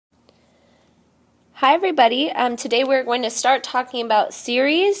Hi everybody, today we're going to start talking about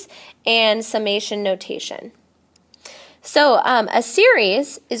series and summation notation. So a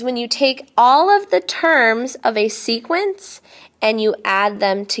series is when you take all of the terms of a sequence and you add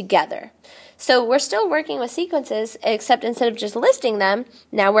them together. So we're still working with sequences, except instead of just listing them,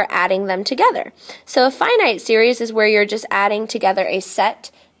 now we're adding them together. So a finite series is where you're just adding together a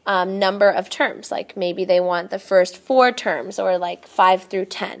set number of terms, like maybe they want the first 4 terms or like 5 through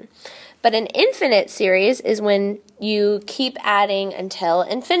 10. But an infinite series is when you keep adding until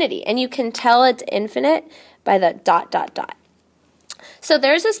infinity, and you can tell it's infinite by the ... So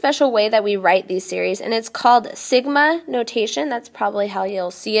there's a special way that we write these series, and it's called sigma notation. That's probably how you'll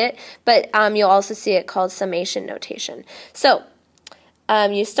see it, but you'll also see it called summation notation. So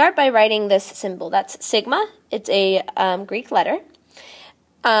you start by writing this symbol. That's sigma. It's a Greek letter.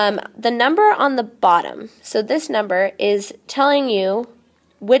 The number on the bottom, so this number is telling you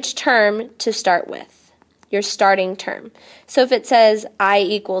which term to start with, your starting term. So if it says I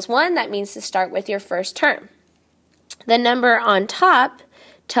equals 1, that means to start with your first term. The number on top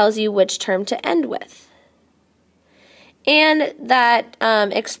tells you which term to end with. And that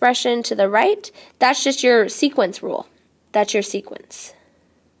expression to the right, that's just your sequence rule. That's your sequence.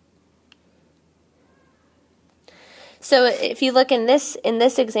 So if you look in this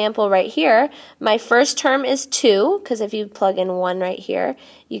example right here, my first term is 2, because if you plug in 1 right here,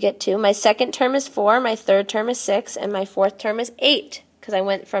 you get 2. My second term is 4, my third term is 6, and my fourth term is 8, because I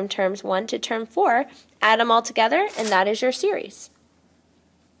went from terms 1 to term 4. Add them all together, and that is your series.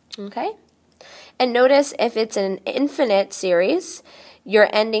 Okay? And notice if it's an infinite series, your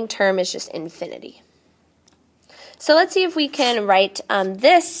ending term is just infinity. So let's see if we can write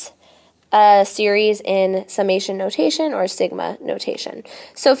this series in summation notation or sigma notation.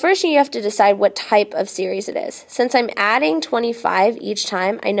 So first you have to decide what type of series it is. Since I'm adding 25 each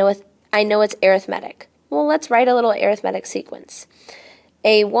time, I know it's arithmetic. Well, let's write a little arithmetic sequence.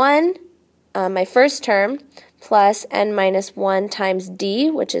 A1, my first term, plus n minus 1 times d,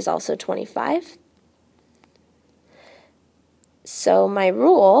 which is also 25. So my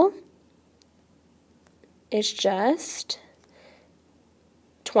rule is just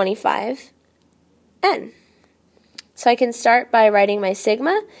 25n. So I can start by writing my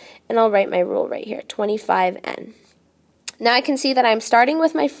sigma, and I'll write my rule right here, 25n. Now I can see that I'm starting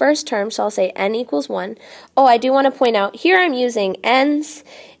with my first term, so I'll say n equals 1. Oh, I do want to point out, here I'm using n's.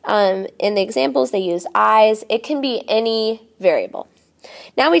 In the examples, they use i's. It can be any variable.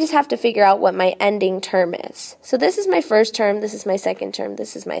 Now we just have to figure out what my ending term is. So this is my first term, this is my second term,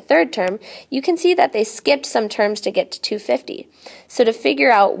 this is my third term. You can see that they skipped some terms to get to 250. So to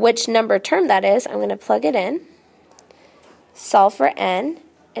figure out which number term that is, I'm going to plug it in, solve for n,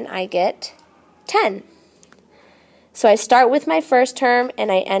 and I get 10. So I start with my first term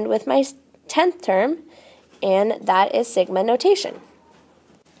and I end with my 10th term, and that is sigma notation.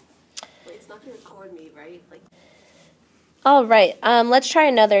 Wait, it's not going to record me, right? All right, let's try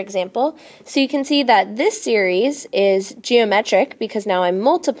another example. So you can see that this series is geometric because now I'm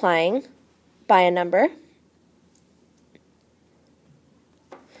multiplying by a number.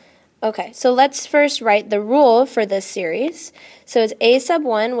 Okay, so let's first write the rule for this series. So it's a sub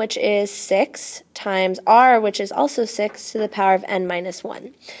 1, which is 6, times r, which is also 6, to the power of n minus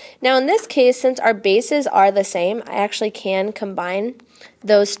 1. Now in this case, since our bases are the same, I actually can combine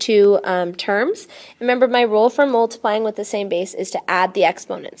those two terms. Remember, my rule for multiplying with the same base is to add the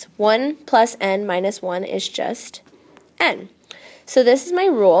exponents. 1 plus n minus 1 is just n. So this is my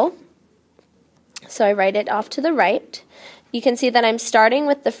rule. So I write it off to the right. You can see that I'm starting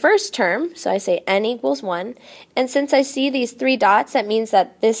with the first term, so I say n equals 1. And since I see these 3 dots, that means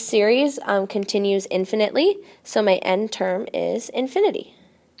that this series continues infinitely, so my end term is infinity.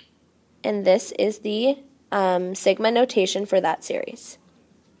 And this is the sigma notation for that series.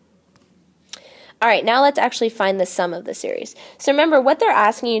 All right, now let's actually find the sum of the series. So remember, what they're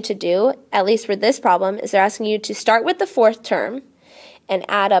asking you to do, at least for this problem, is they're asking you to start with the 4th term and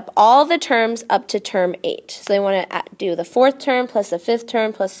add up all the terms up to term 8. So they want to do the 4th term plus the 5th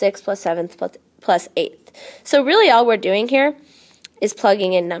term plus 6th plus 7th plus 8th. So really all we're doing here is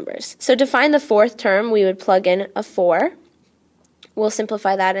plugging in numbers. So to find the 4th term, we would plug in a 4. We'll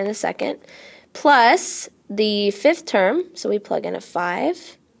simplify that in a second. Plus the 5th term, so we plug in a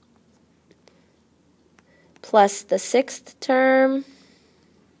 5. Plus the 6th term.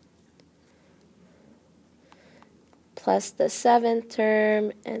 Plus the 7th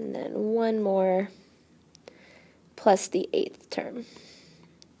term, and then one more, plus the 8th term.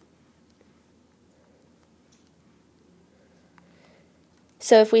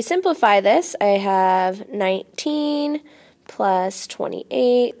 So if we simplify this, I have 19 plus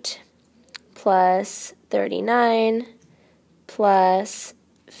 28 plus 39 plus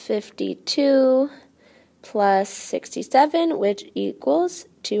 52 plus 67, which equals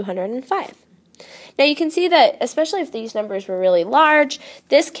 205. Now you can see that, especially if these numbers were really large,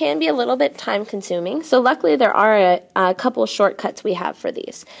 this can be a little bit time consuming. So luckily there are a couple shortcuts we have for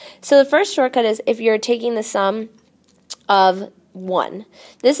these. So the first shortcut is if you're taking the sum of 1.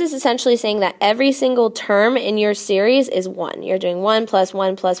 This is essentially saying that every single term in your series is 1. You're doing 1 plus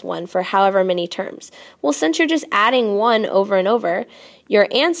 1 plus 1 for however many terms. Well, since you're just adding 1 over and over, your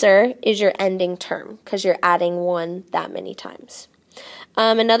answer is your ending term because you're adding 1 that many times.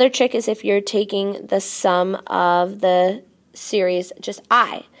 Another trick is if you're taking the sum of the series just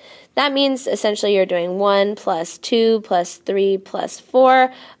I. That means essentially you're doing 1 plus 2 plus 3 plus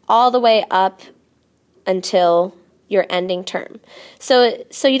 4 all the way up until your ending term. So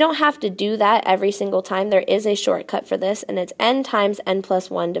you don't have to do that every single time. There is a shortcut for this, and it's n times n plus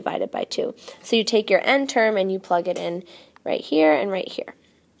 1 divided by 2. So you take your n term and you plug it in right here and right here.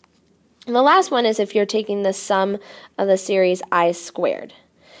 And the last one is if you're taking the sum of the series I squared.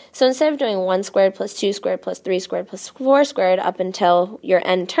 So instead of doing 1 squared plus 2 squared plus 3 squared plus 4 squared up until your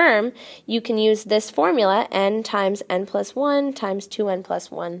n term, you can use this formula, n times n plus 1 times 2n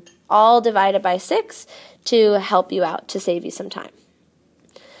plus 1, all divided by 6 to help you out, to save you some time.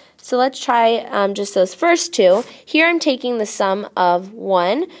 So let's try just those first two. Here I'm taking the sum of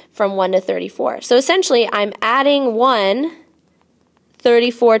 1 from 1 to 34. So essentially I'm adding 1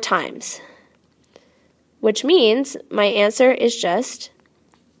 34 times, which means my answer is just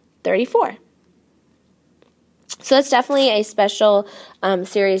 34. So that's definitely a special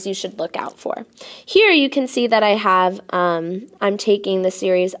series you should look out for. Here you can see that I have, I'm taking the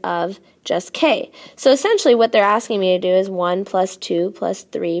series of just k. So essentially what they're asking me to do is 1 plus 2 plus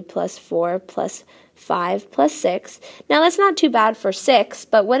 3 plus 4 plus 5 plus 6. Now that's not too bad for 6,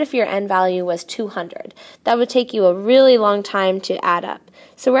 but what if your n value was 200? That would take you a really long time to add up.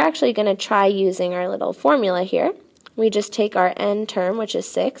 So we're actually going to try using our little formula here. We just take our n term, which is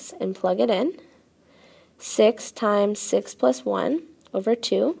 6, and plug it in. 6 times 6 plus 1 over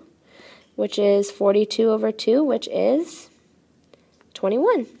 2, which is 42 over 2, which is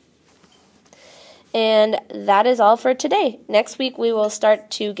 21. And that is all for today. Next week we will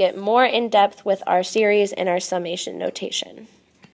start to get more in depth with our series and our summation notation.